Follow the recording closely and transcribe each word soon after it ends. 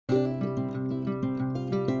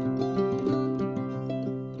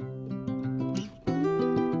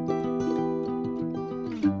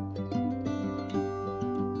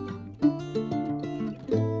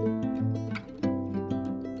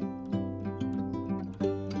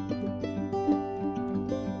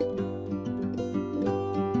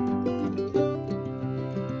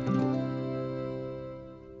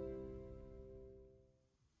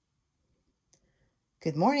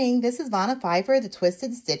Good morning, this is Vonna Pfeiffer, the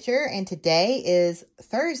Twisted Stitcher, and today is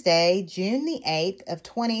Thursday, June the 8th of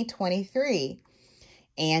 2023.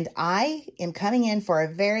 And I am coming in for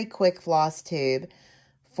a very quick floss tube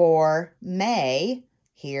for May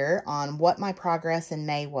here on what my progress in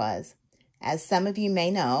May was. As some of you may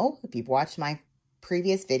know, if you've watched my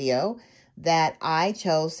previous video, that I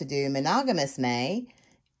chose to do Monogamous May,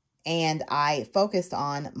 and I focused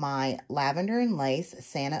on my Lavender and Lace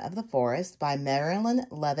Santa of the Forest by Marilyn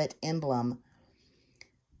Leavitt Imblum.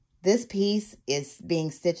 This piece is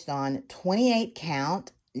being stitched on 28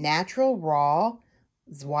 count, natural raw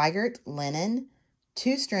Zweigart linen,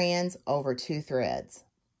 2 strands over 2 threads.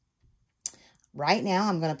 Right now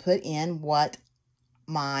I'm going to put in what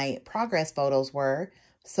my progress photos were.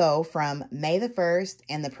 So from May the 1st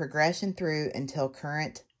and the progression through until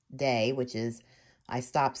current day, which is I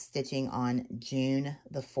stopped stitching on June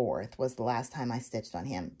the 4th was the last time I stitched on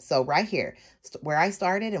him. So right here, where I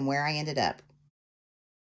started and where I ended up.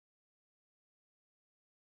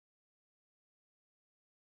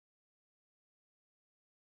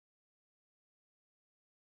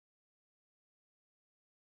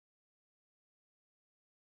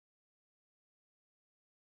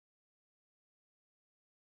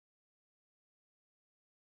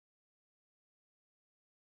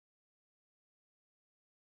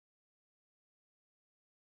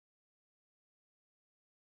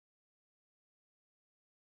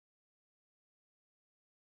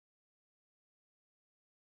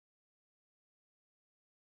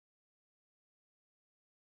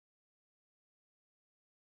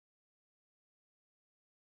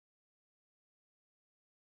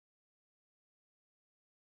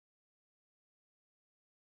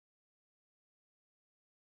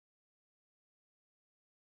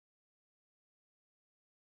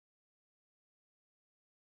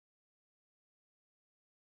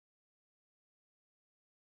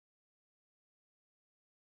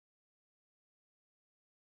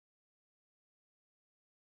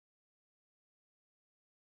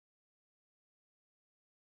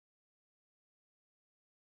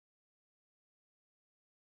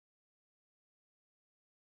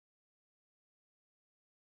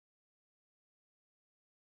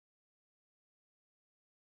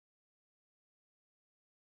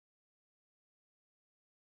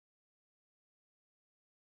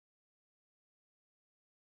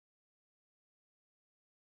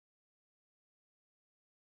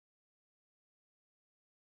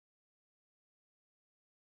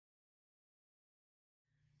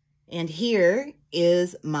 And here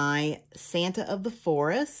is my Santa of the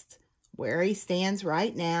Forest, where he stands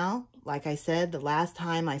right now. Like I said, the last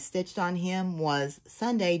time I stitched on him was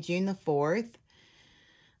Sunday, June the 4th.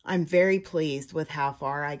 I'm very pleased with how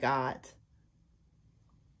far I got.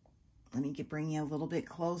 Let me bring you a little bit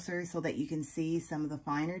closer so that you can see some of the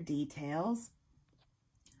finer details.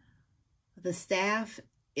 The staff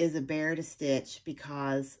is a bear to stitch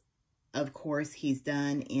because, of course, he's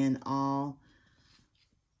done in all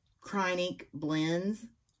Krynic blends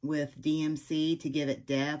with DMC to give it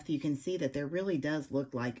depth. You can see that there really does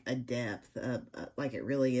look like a depth, like it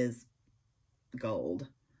really is gold.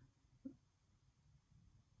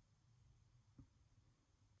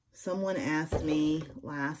 Someone asked me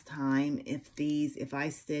last time if I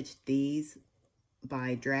stitched these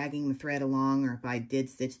by dragging the thread along or if I did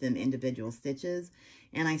stitch them individual stitches,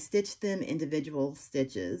 and I stitched them individual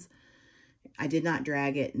stitches. I did not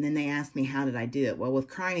drag it, and then they asked me how did I do it. Well, with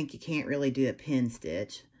Krynic, you can't really do a pin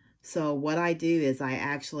stitch. So what I do is I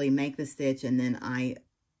actually make the stitch, and then I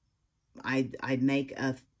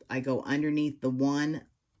go underneath the one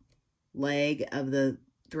leg of the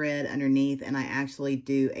thread underneath, and I actually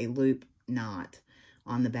do a loop knot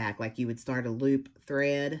on the back. Like you would start a loop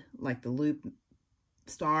thread, like the loop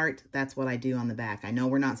start, that's what I do on the back. I know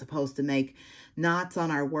we're not supposed to make knots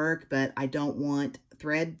on our work, but I don't want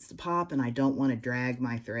threads to pop, and I don't want to drag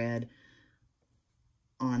my thread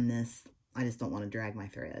on this. I just don't want to drag my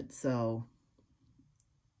thread. So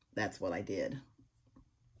that's what I did.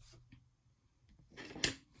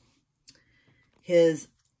 His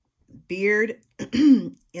beard,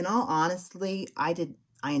 in all honesty, I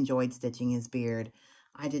enjoyed stitching his beard.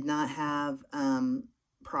 I did not have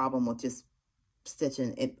problem with just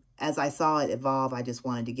stitching it. As I saw it evolve, I just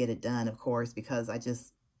wanted to get it done, of course, because I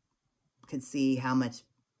just could see how much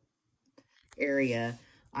area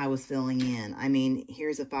I was filling in. I mean,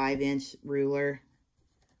 here's a 5-inch ruler.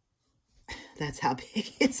 That's how big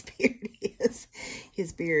his beard is.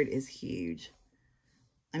 His beard is huge.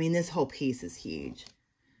 I mean, this whole piece is huge.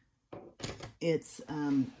 It's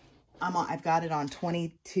I've got it on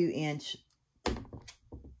 22-inch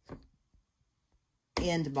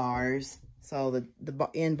end bars. So the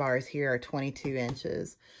end bars here are 22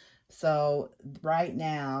 inches. So right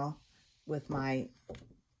now, with my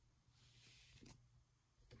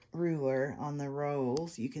ruler on the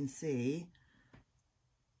rolls, you can see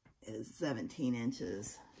is 17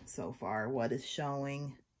 inches so far. What is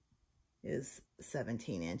showing is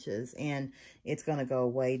 17 inches, and it's going to go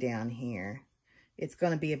way down here. It's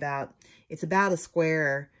going to be about, it's about a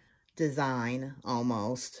square design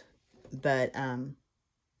almost, but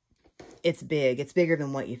it's big. It's bigger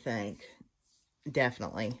than what you think.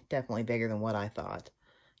 Definitely bigger than what I thought.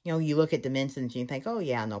 You know, you look at dimensions and you think, oh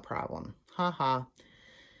yeah, no problem. Ha.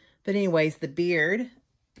 But anyways, the beard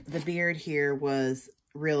here was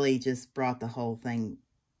really just brought the whole thing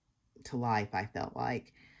to life, I felt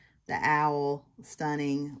like. The owl,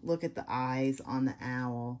 stunning. Look at the eyes on the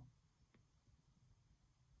owl.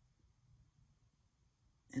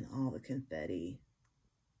 And all the confetti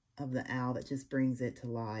of the owl that just brings it to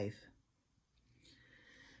life.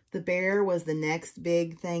 The bear was the next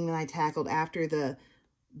big thing that I tackled after the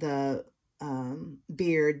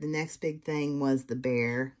beard. The next big thing was the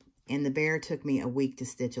bear. And the bear took me a week to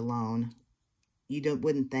stitch alone. You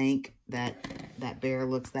wouldn't think that that bear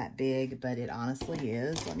looks that big, but it honestly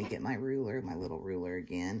is. Let me get my ruler, my little ruler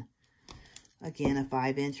again. Again, a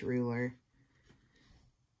 5-inch ruler.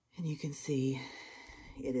 And you can see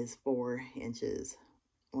it is 4 inches.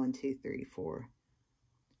 1, 2, 3, 4.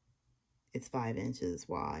 It's 5 inches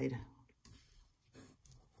wide.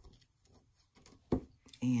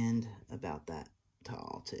 And about that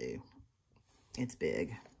tall too. It's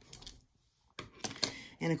big.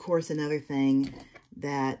 And of course, another thing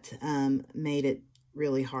that made it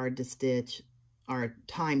really hard to stitch, or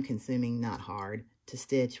time consuming, not hard to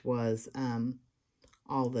stitch, was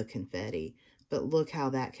all the confetti. But look how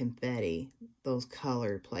that confetti, those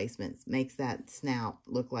color placements, makes that snout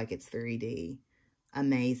look like it's 3D.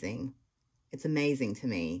 Amazing. It's amazing to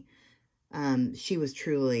me.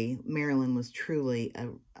 Marilyn was truly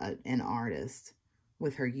an artist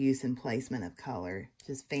with her use and placement of color.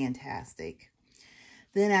 Just fantastic.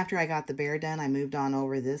 Then after I got the bear done, I moved on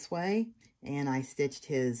over this way and I stitched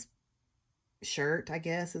his shirt, I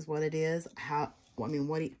guess is what it is. I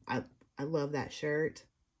love that shirt.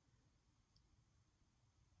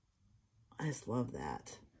 I just love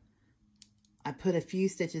that. I put a few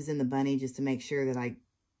stitches in the bunny just to make sure that I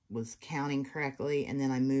was counting correctly, and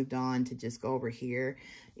then I moved on to just go over here.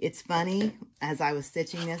 It's funny, as I was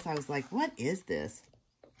stitching this, I was like, what is this?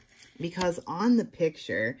 Because on the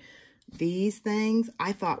picture, these things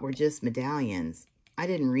I thought were just medallions. I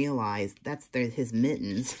didn't realize that's his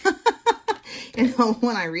mittens. And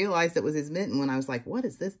when I realized it was his mitten, when I was like, what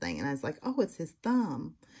is this thing? And I was like, oh, it's his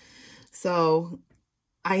thumb. So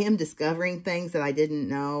I am discovering things that I didn't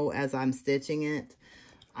know as I'm stitching it.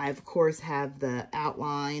 I, of course, have the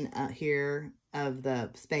outline here of the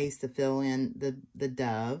space to fill in the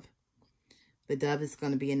dove. The dove is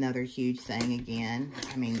going to be another huge thing again.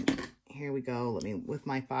 I mean, here we go. With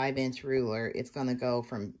my 5-inch ruler, it's going to go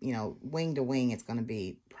from, wing to wing. It's going to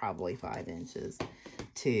be probably 5 inches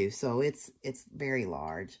too. So it's very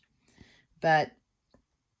large. But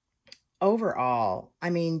overall,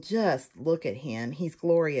 I mean, just look at him. He's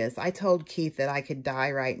glorious. I told Keith that I could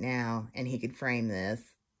die right now and he could frame this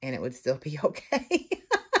and it would still be okay.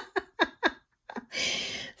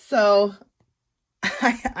 So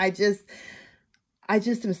I just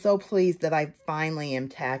am so pleased that I finally am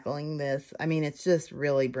tackling this. I mean, it's just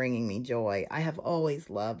really bringing me joy. I have always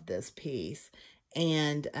loved this piece,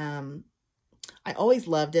 and I always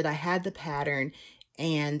loved it. I had the pattern,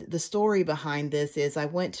 and the story behind this is I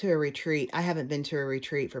went to a retreat. I haven't been to a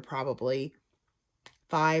retreat for probably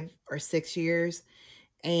 5 or 6 years,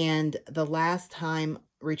 and the last time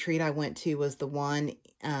retreat I went to was the one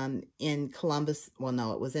in Columbus. Well,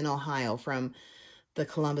 no, it was in Ohio, from the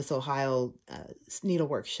Columbus, Ohio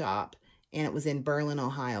needlework shop. And it was in Berlin,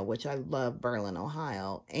 Ohio, which I love Berlin,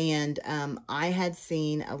 Ohio. And I had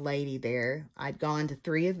seen a lady there. I'd gone to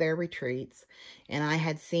 3 of their retreats, and I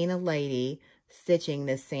had seen a lady stitching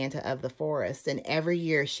this Santa of the Forest. And every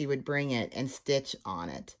year she would bring it and stitch on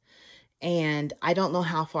it. And I don't know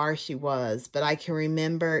how far she was, but I can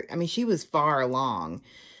remember, I mean, she was far along,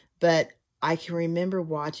 but I can remember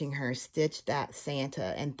watching her stitch that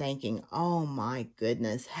Santa and thinking, oh my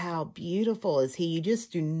goodness, how beautiful is he? You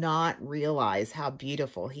just do not realize how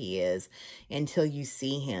beautiful he is until you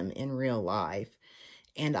see him in real life.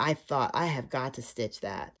 And I thought, I have got to stitch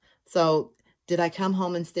that. So did I come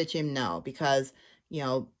home and stitch him? No, because,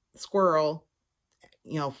 squirrel,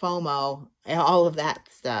 FOMO, all of that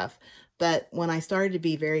stuff. But when I started to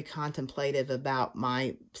be very contemplative about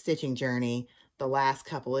my stitching journey the last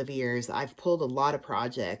couple of years, I've pulled a lot of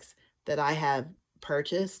projects that I have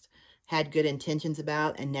purchased, had good intentions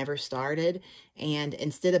about, and never started. And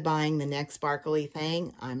instead of buying the next sparkly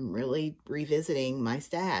thing, I'm really revisiting my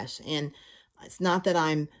stash. And it's not that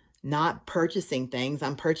I'm not purchasing things.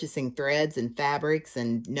 I'm purchasing threads and fabrics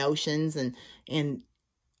and notions and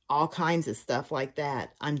all kinds of stuff like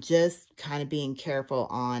that. I'm just kind of being careful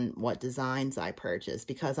on what designs I purchase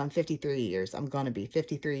because I'm 53 years. I'm going to be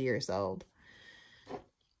 53 years old.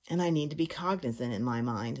 And I need to be cognizant in my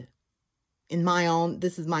mind.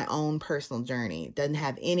 This is my own personal journey. It doesn't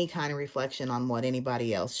have any kind of reflection on what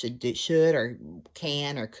anybody else should or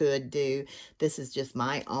can or could do. This is just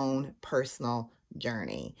my own personal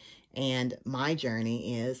journey. And my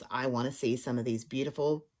journey is I want to see some of these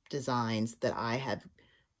beautiful designs that I have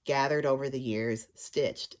gathered over the years,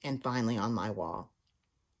 stitched, and finally on my wall.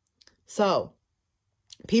 So,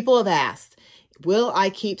 people have asked, will I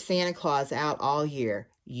keep Santa Claus out all year?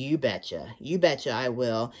 You betcha. You betcha I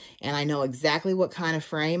will. And I know exactly what kind of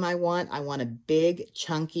frame I want. I want a big,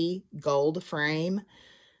 chunky gold frame.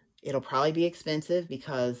 It'll probably be expensive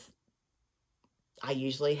because I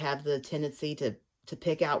usually have the tendency to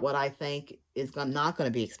pick out what I think is not going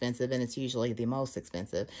to be expensive, and it's usually the most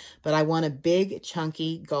expensive. But I want a big,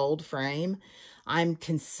 chunky gold frame. I'm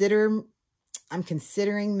considering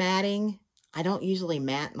matting. I don't usually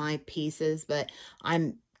mat my pieces, but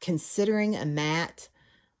I'm considering a mat.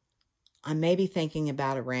 I'm maybe thinking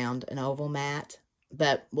about around an oval mat,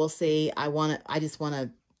 but we'll see.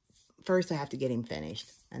 First I have to get him finished,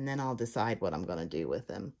 and then I'll decide what I'm going to do with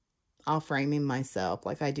him. I'll frame him myself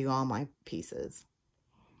like I do all my pieces.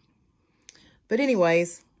 But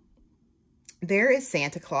anyways, there is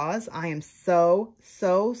Santa Claus. I am so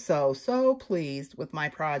pleased with my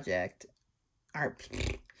project. Well,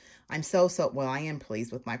 I am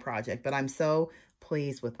pleased with my project, but I'm so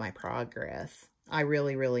pleased with my progress. I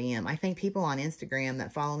really, really am. I think people on Instagram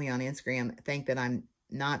that follow me on Instagram think that I'm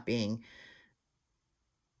not being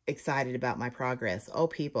excited about my progress. Oh,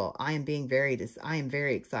 people, I am very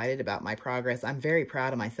excited about my progress. I'm very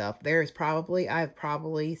proud of myself. I've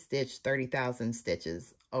probably stitched 30,000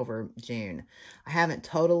 stitches over June. I haven't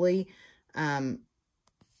totally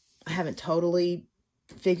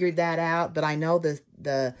figured that out, but I know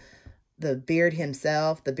the beard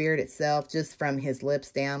itself, just from his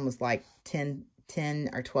lips down, was like 10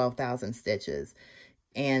 or 12,000 stitches.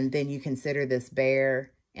 And then you consider this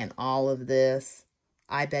bear and all of this,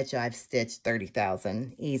 I bet you I've stitched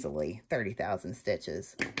 30,000, easily 30,000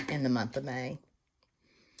 stitches in the month of May.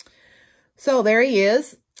 So there he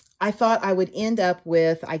is. I thought I would end up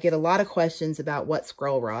with, I get a lot of questions about what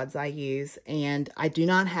scroll rods I use, and I do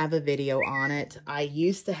not have a video on it. I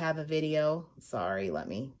used to have a video. Sorry, let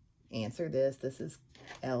me answer this. This is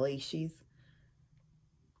Ellie. She's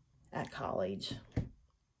at college.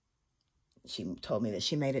 She told me that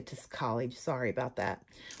she made it to college. Sorry about that.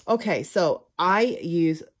 Okay, so I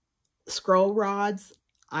use scroll rods.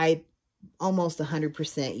 I almost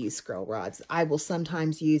 100% use scroll rods. I will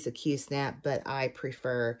sometimes use a Q-snap, but I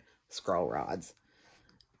prefer scroll rods.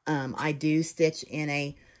 I do stitch in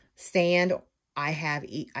a stand. I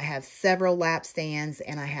have several lap stands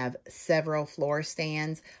and I have several floor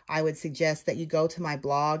stands. I would suggest that you go to my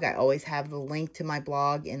blog. I always have the link to my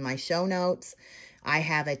blog in my show notes. I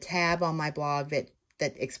have a tab on my blog that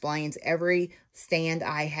explains every stand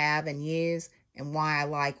I have and use and why I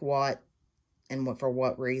like what and for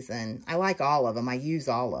what reason. I like all of them. I use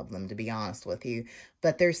all of them, to be honest with you.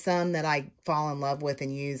 But there's some that I fall in love with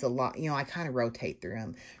and use a lot. You know, I kind of rotate through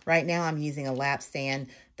them. Right now, I'm using a lap stand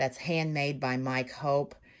that's handmade by Mike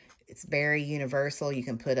Hope. It's very universal. You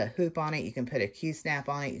can put a hoop on it. You can put a Q-snap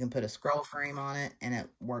on it. You can put a scroll frame on it, and it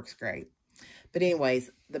works great. But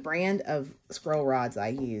anyways, the brand of scroll rods I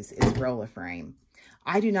use is Rolaframe.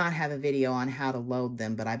 I do not have a video on how to load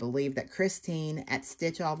them, but I believe that Christine at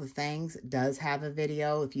Stitch All the Things does have a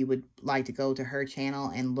video. If you would like to go to her channel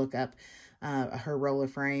and look up her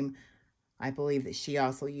Rolaframe, I believe that she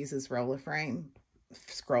also uses Rolaframe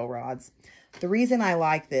scroll rods. The reason I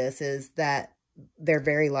like this is that they're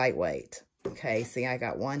very lightweight. Okay, see, I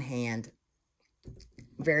got one hand,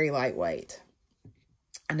 very lightweight.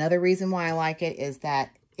 Another reason why I like it is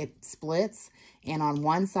that it splits, and on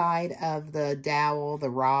one side of the dowel, the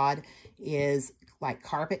rod is like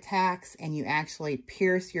carpet tacks, and you actually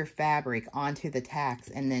pierce your fabric onto the tacks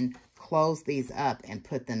and then close these up and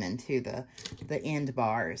put them into the end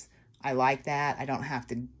bars. I like that. I don't have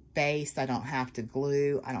to baste. I don't have to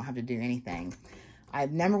glue. I don't have to do anything.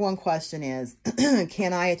 Number one question is,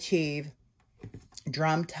 can I achieve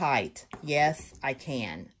drum tight? Yes, I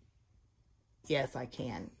can. Yes, I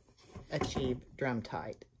can achieve drum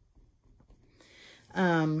tight.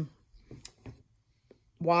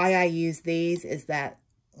 why I use these is that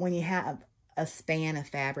when you have a span of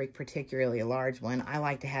fabric, particularly a large one, I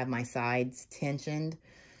like to have my sides tensioned.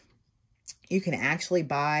 You can actually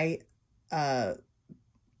buy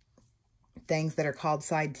things that are called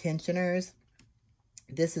side tensioners.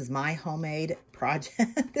 This is my homemade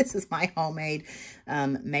project. This is my homemade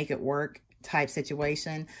make it work type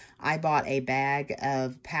situation. I bought a bag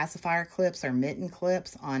of pacifier clips or mitten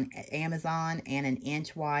clips on Amazon and an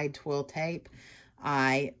inch wide twill tape.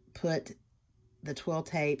 I put the twill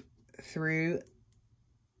tape through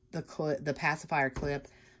the pacifier clip.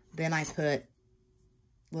 Then I put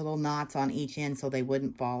little knots on each end so they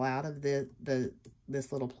wouldn't fall out of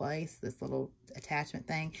this little place, this little attachment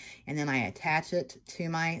thing. And then I attach it to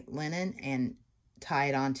my linen and tie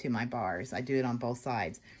it onto my bars. I do it on both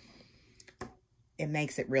sides. It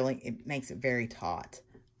makes it very taut.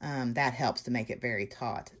 That helps to make it very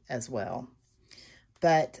taut as well.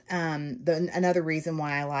 But another reason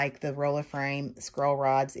why I like the Rolaframe Scroll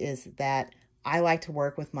Rods is that I like to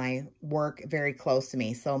work with my work very close to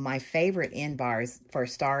me. So my favorite end bars for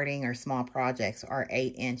starting or small projects are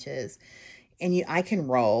 8 inches. And I can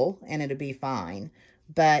roll and it'll be fine.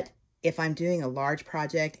 But if I'm doing a large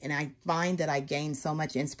project, and I find that I gain so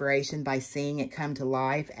much inspiration by seeing it come to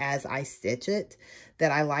life as I stitch it,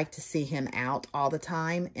 that I like to see him out all the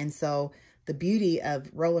time. And so the beauty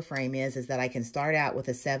of Rolaframe is that I can start out with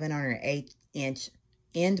a 7 or 8 inch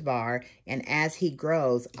end bar, and as he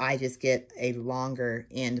grows, I just get a longer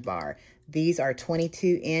end bar. These are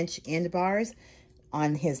 22 inch end bars.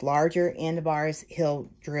 On his larger end bars, he'll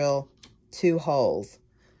drill 2 holes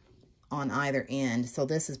on either end. So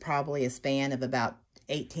this is probably a span of about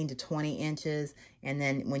 18 to 20 inches. And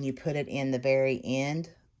then when you put it in the very end,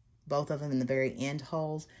 both of them in the very end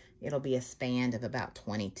holes, it'll be a span of about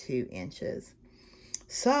 22 inches.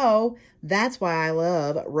 So that's why I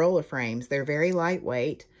love Rolaframes. They're very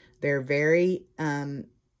lightweight. They're very,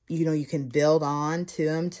 you know, you can build on to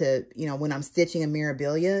them to, you know, when I'm stitching a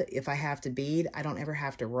Mirabilia, if I have to bead, I don't ever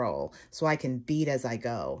have to roll. So I can bead as I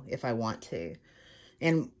go if I want to.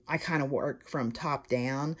 And I kind of work from top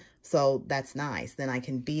down, so that's nice. Then I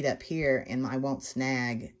can bead up here and I won't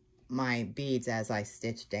snag my beads as I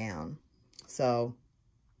stitch down. So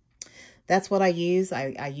that's what I use.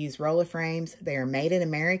 I use Rolaframes. They are made in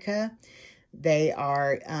America. They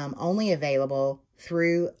are only available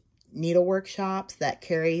through needlework shops that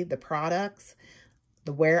carry the products.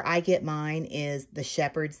 Where I get mine is the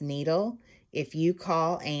Shepherd's Needle. If you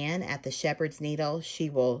call Anne at the Shepherd's Needle, she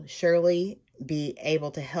will surely be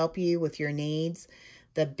able to help you with your needs.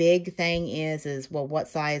 The big thing is, well, what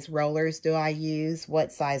size rollers do I use?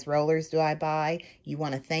 What size rollers do I buy? You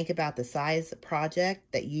want to think about the size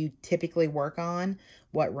project that you typically work on,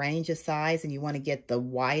 what range of size, and you want to get the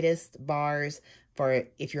widest bars for,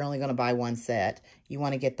 if you're only going to buy one set, you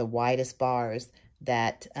want to get the widest bars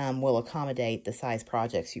that will accommodate the size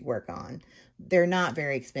projects you work on. They're not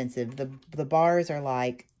very expensive. The bars are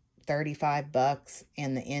like $35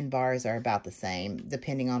 and the end bars are about the same,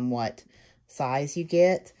 depending on what size you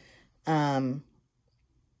get. I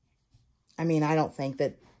mean, I don't think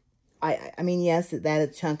that, I mean, yes, that a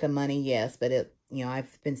chunk of money, yes, but it, you know,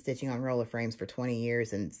 I've been stitching on Rolaframes for 20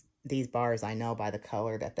 years, and these bars, I know by the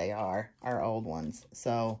color that they are old ones.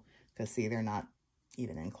 So, because see, they're not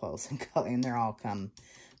even in close in color, and they're all come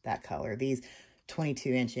that color. These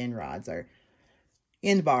 22-inch end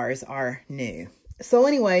bars are new. So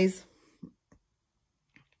anyways,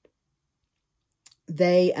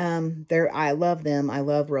 I love them. I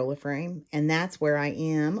love Rolaframe, and that's where I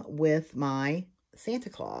am with my Santa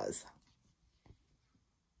Claus.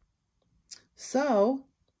 So,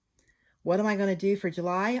 what am I going to do for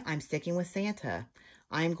July? I'm sticking with Santa.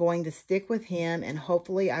 I'm going to stick with him, and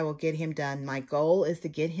hopefully I will get him done. My goal is to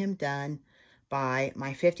get him done by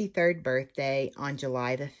my 53rd birthday on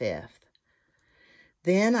July the 5th.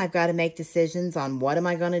 Then I've got to make decisions on what am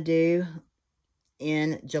I going to do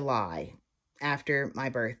in July after my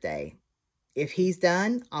birthday. If he's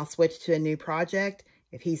done, I'll switch to a new project.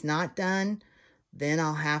 If he's not done, then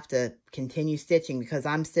I'll have to continue stitching, because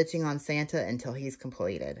I'm stitching on Santa until he's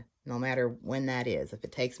completed, no matter when that is. If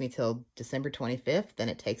it takes me till December 25th, then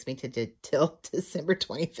it takes me till December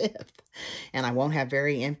 25th. And I won't have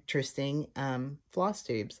very interesting floss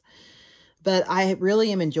tubes. But I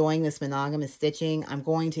really am enjoying this monogamous stitching. I'm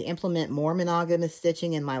going to implement more monogamous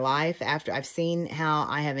stitching in my life after I've seen how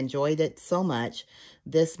I have enjoyed it so much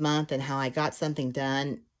this month and how I got something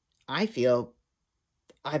done. I feel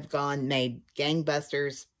I've made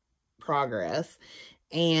gangbusters progress,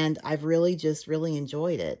 and I've really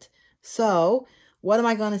enjoyed it. So what am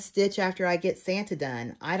I going to stitch after I get Santa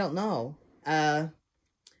done? I don't know.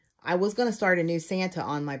 I was going to start a new Santa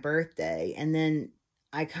on my birthday, and then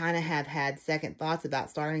I kind of have had second thoughts about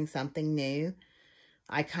starting something new.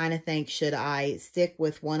 I kind of think, should I stick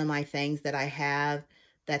with one of my things that I have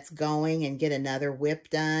that's going and get another whip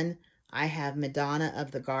done? I have Madonna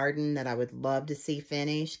of the Garden that I would love to see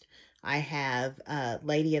finished. I have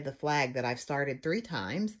Lady of the Flag that I've started 3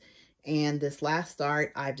 times. And this last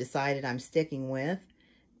start I've decided I'm sticking with.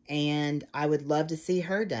 And I would love to see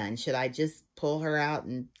her done. Should I just pull her out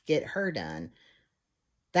and get her done?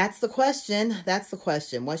 That's the question. That's the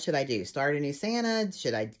question. What should I do? Start a new Santa?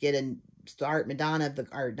 Should I start Madonna of the,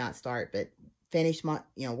 or not start, but finish my,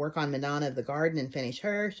 work on Madonna of the Garden and finish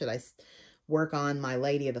her? Should I work on my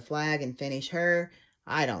Lady of the Flag and finish her?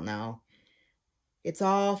 I don't know. It's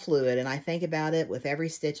all fluid, and I think about it with every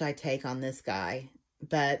stitch I take on this guy.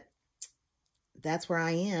 But that's where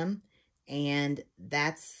I am, and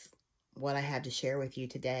that's what I have to share with you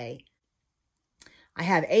today. I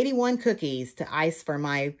have 81 cookies to ice for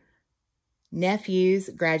my nephew's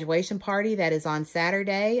graduation party that is on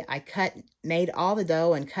Saturday. I made all the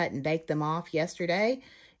dough and cut and baked them off yesterday,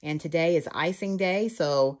 and today is icing day,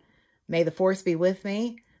 so may the force be with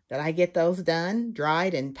me that I get those done,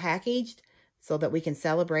 dried and packaged, so that we can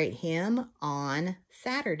celebrate him on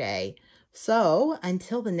Saturday. So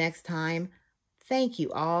until the next time, thank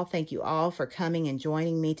you all for coming and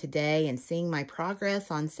joining me today and seeing my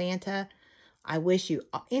progress on Santa. I wish you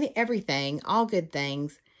everything, all good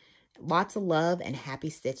things, lots of love and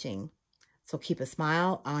happy stitching. So keep a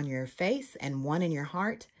smile on your face and one in your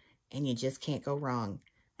heart, and you just can't go wrong.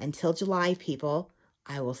 Until July, people,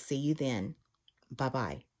 I will see you then.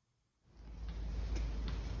 Bye-bye.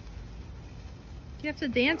 You have to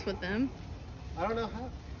dance with them. I don't know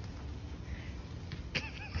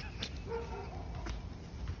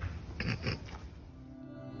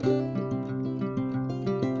how.